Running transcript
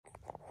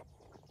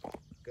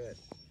Good.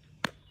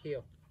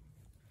 Heel.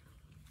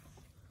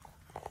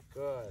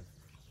 Good.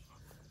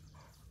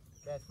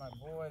 That's my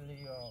boy,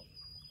 Leo.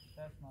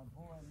 That's my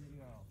boy,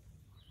 Leo.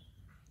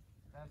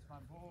 That's my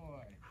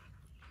boy.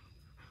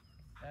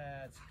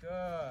 That's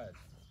good.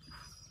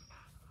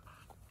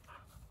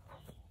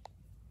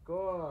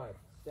 Good.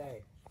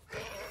 Stay.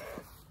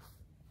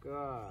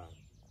 Good.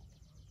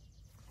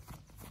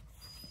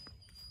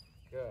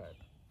 Good.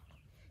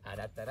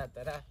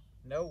 Da-da-da-da-da.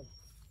 No.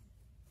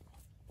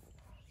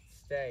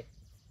 Stay.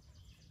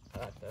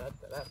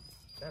 Da-da-da-da-da.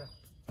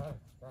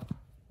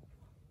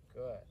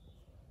 Good.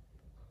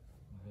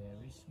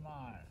 Very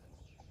smart.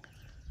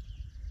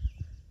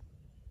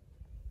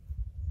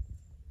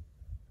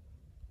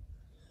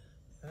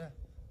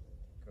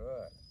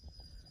 Good.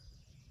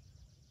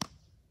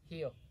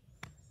 Heel.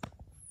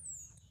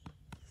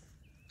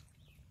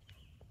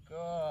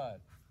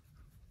 Good.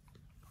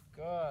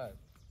 Good.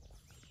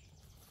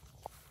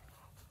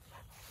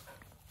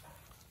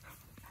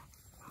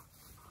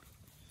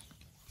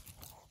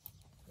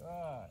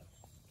 Good.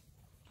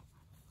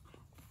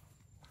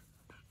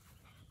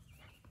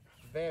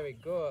 Very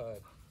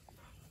good.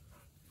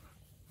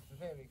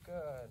 Very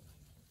good.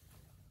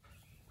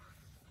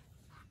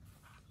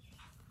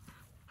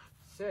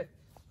 Sit.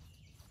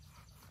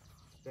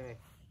 Stay.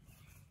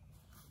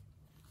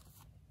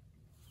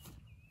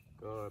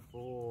 Good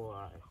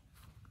boy.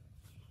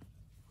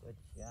 Good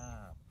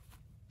job.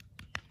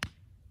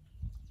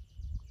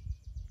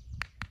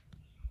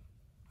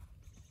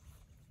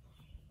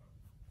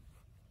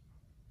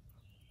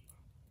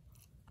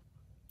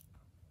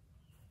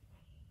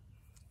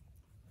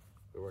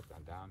 We worked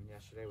on down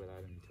yesterday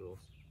without any tools,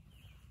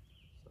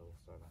 so we'll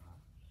start on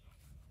that.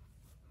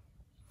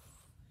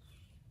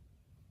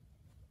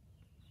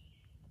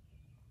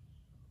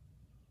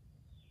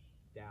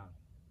 Down.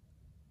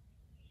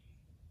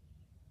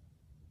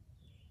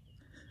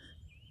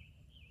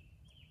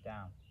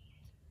 Down.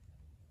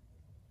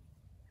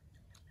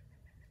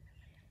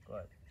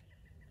 Good.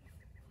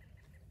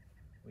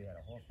 We had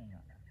a whole thing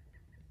on that.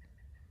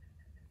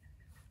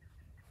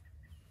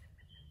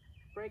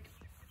 Break.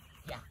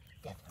 Yeah,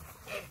 definitely.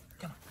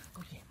 Come on,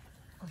 go get it.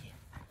 Go get it.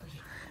 Go get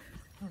it.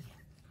 Go get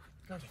it.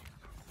 Go get it.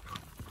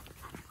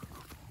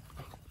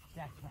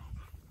 That's right.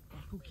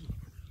 Go get it.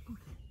 Go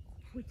get it.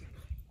 Wait there.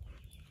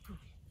 Go get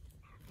it.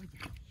 Wait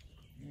there.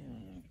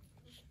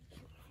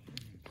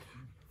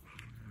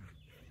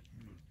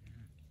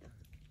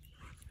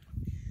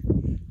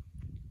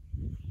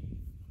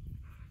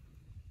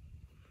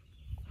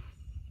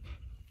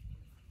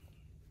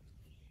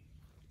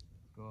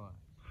 Good.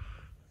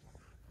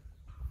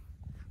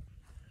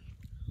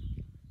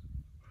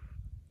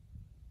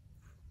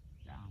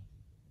 Down.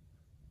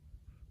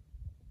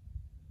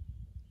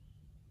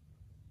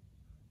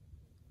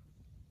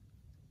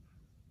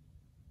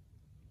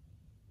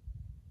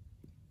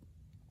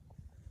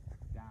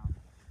 Down.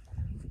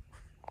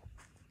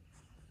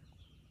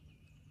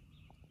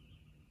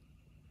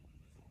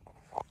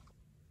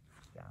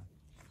 Down.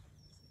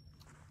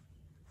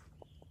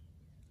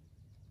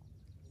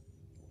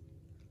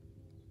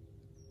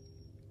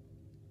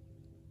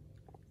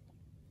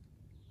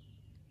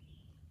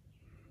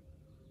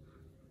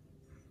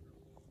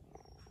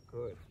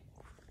 Good.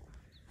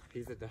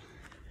 He's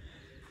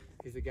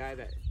a guy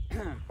that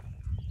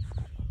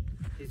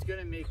he's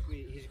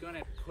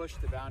gonna push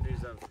the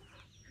boundaries of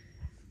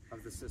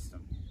the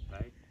system,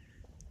 right?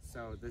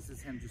 So this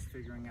is him just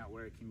figuring out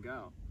where it can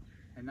go.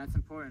 And that's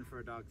important for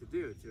a dog to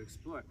do, to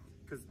explore.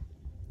 Because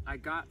I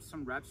got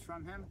some reps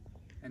from him,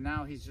 and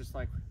now he's just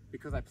like,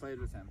 because I played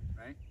with him,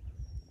 right?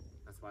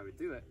 That's why we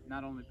do it.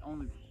 Not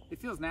only it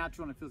feels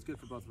natural and it feels good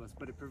for both of us,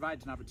 but it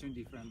provides an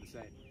opportunity for him to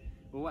say,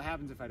 well, what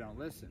happens if I don't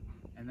listen?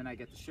 And then I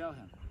get to show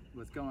him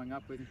what's going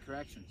up with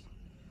corrections.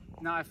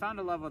 Now I found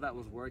a level that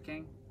was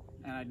working,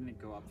 and I didn't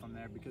go up from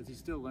there because he's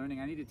still learning.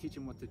 I need to teach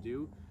him what to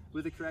do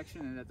with the correction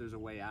and that there's a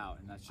way out,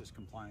 and that's just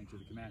complying to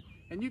the command.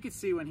 And you could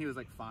see when he was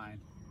like fine,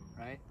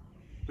 right?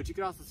 But you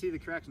could also see the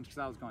corrections because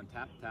I was going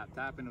tap, tap,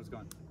 tap, and it was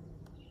going,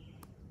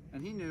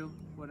 and he knew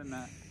what it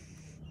meant.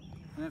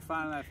 And then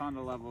finally I found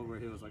a level where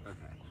he was like,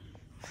 okay.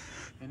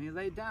 And he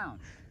laid down.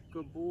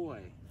 Good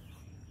boy.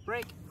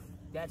 Break.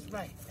 That's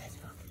right. Let's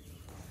go.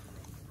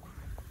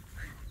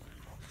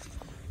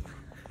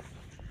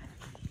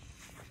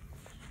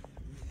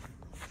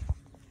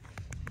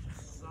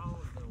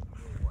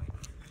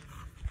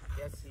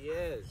 Yes, he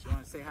is. You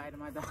want to say hi to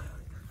my dog?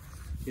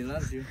 He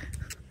loves you.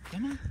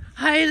 Come on.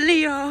 Hi,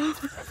 Leo.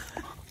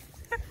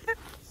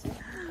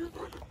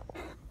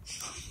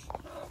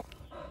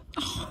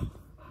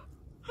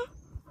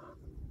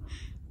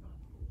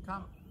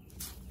 Come.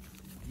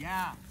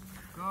 Yeah.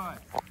 Good.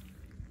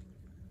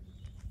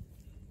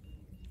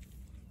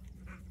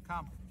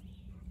 Come.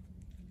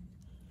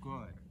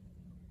 Good.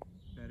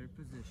 Better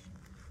position.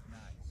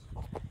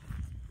 Nice.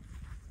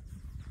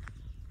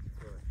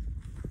 Good.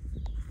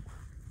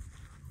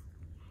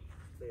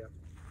 Leo.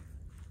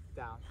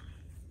 Down.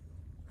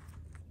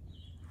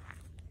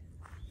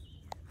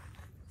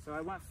 So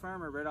I went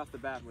firmer right off the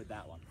bat with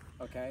that one.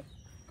 Okay?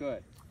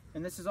 Good.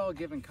 and this is all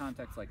given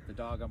context, like the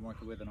dog I'm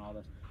working with and all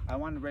this. I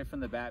wanted right from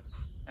the bat,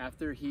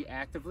 after he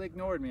actively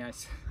ignored me, I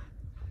said,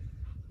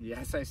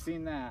 yes, I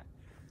seen that.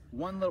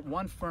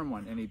 One firm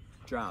one, and he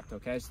dropped,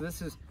 okay? So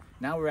this is,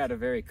 now we're at a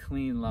very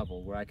clean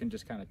level where I can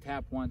just kind of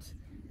tap once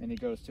and he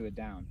goes to a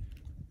down.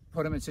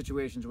 Put him in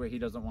situations where he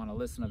doesn't want to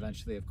listen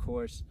eventually, of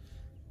course,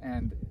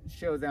 and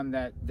show them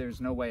that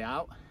there's no way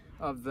out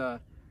of the,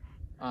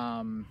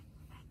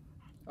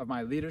 of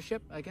my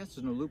leadership, I guess.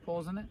 There's no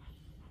loopholes in it.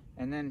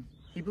 And then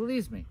he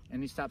believes me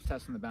and he stops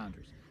testing the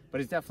boundaries. But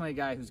he's definitely a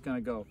guy who's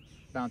gonna go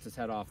bounce his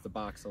head off the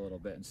box a little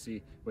bit and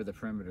see where the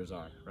perimeters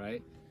are,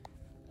 right?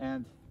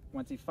 And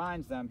once he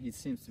finds them, he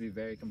seems to be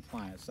very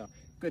compliant. So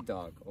good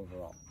dog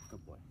overall,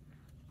 good boy.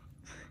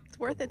 It's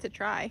worth it to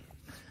try.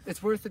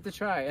 It's worth it to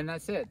try, and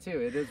that's it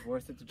too. It is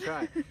worth it to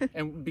try.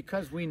 And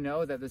because we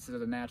know that this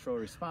is a natural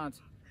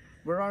response,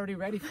 we're already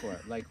ready for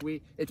it. Like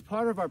it's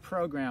part of our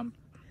program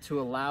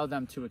to allow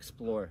them to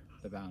explore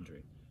the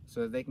boundary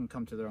so that they can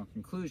come to their own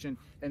conclusion,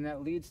 and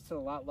that leads to a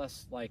lot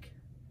less like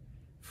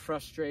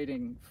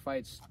frustrating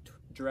fights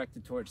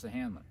directed towards the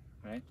handler,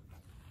 right?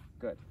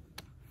 Good.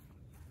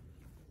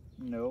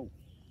 No.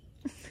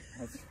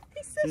 He's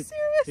so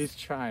serious. He's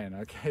trying,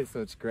 okay?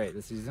 So it's great.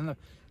 He's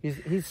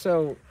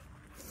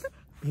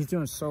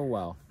doing so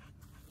well,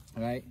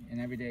 right?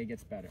 And every day he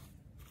gets better.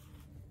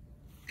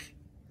 Good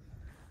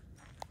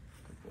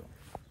boy.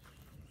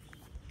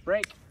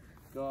 Break.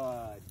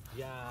 Good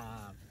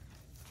job.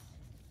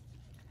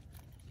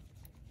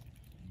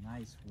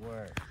 Nice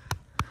work.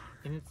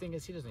 And the thing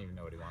is, he doesn't even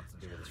know what he wants to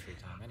do with his free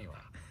time anyway.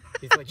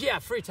 He's like, yeah,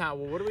 free time.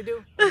 Well, what do we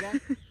do again?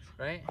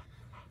 Right?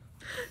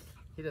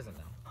 He doesn't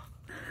know.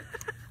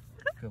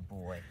 Good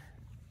boy.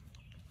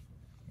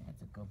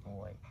 That's a good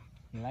boy.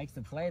 He likes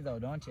to play though,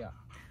 don't you?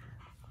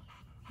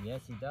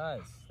 Yes, he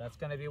does. That's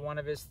going to be one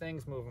of his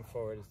things moving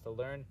forward, is to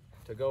learn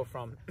to go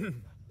from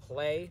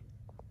play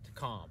to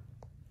calm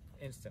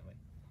instantly.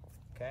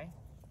 Okay?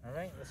 All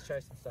right, let's try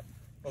some stuff.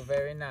 Well,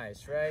 very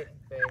nice, right?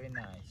 Very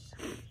nice.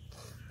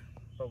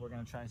 But we're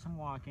going to try some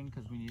walking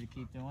because we need to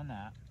keep doing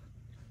that.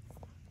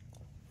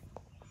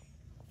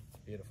 It's a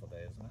beautiful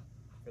day, isn't it,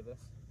 for this?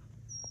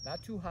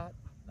 Not too hot,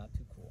 not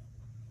too cool.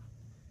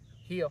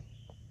 Heel.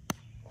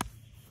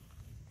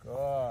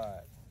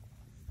 Good.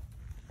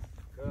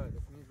 Good.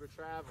 This means we're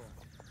traveling.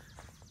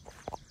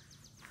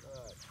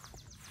 Good.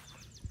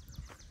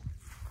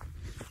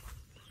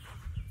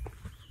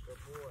 Good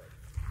boy.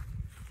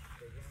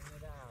 Figuring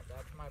it out.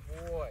 That's my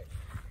boy.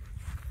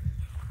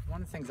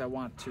 One of the things I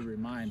want to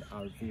remind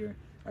our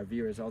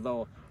viewers,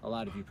 although a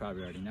lot of you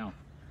probably already know,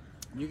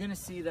 you're going to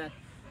see that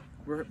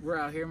we're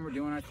out here and we're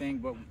doing our thing,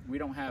 but we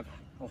don't have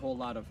a whole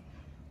lot of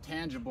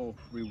tangible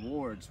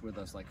rewards with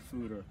us, like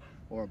food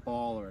or a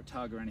ball or a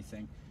tug or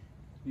anything.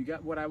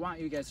 What I want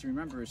you guys to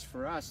remember is,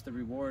 for us, the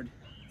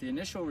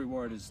initial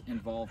reward is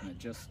involvement.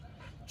 Just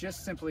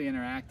simply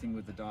interacting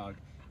with the dog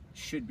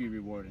should be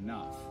reward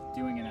enough.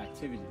 Doing an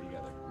activity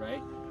together,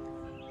 right?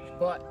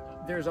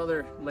 But there's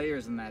other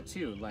layers in that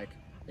too. Like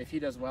if he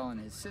does well in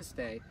his sys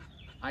day,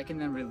 I can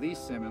then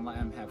release him and let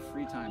him have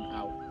free time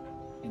out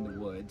in the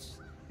woods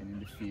and in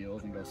the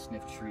field and go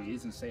sniff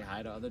trees and say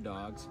hi to other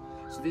dogs.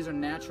 So these are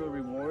natural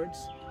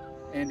rewards,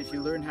 and if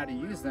you learn how to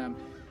use them,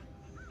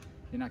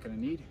 you're not going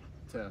to need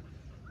to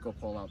go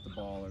pull out the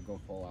ball or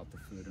go pull out the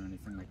food or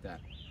anything like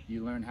that.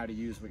 You learn how to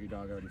use what your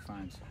dog already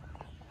finds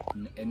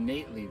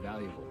innately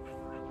valuable.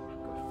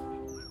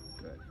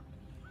 Good.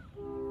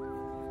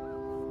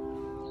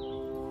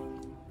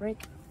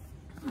 Break.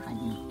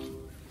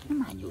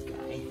 Come on, you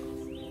guy.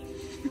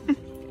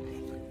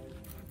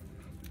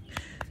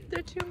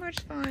 They're too much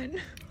fun.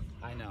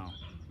 I know.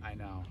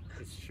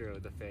 It's true,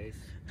 the face.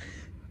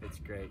 It's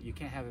great. You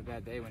can't have a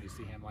bad day when you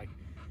see him. Like,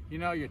 you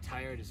know you're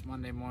tired, it's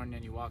Monday morning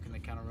and you walk in the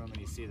kennel room and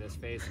you see this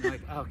face and you're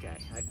like, okay,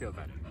 I feel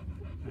better.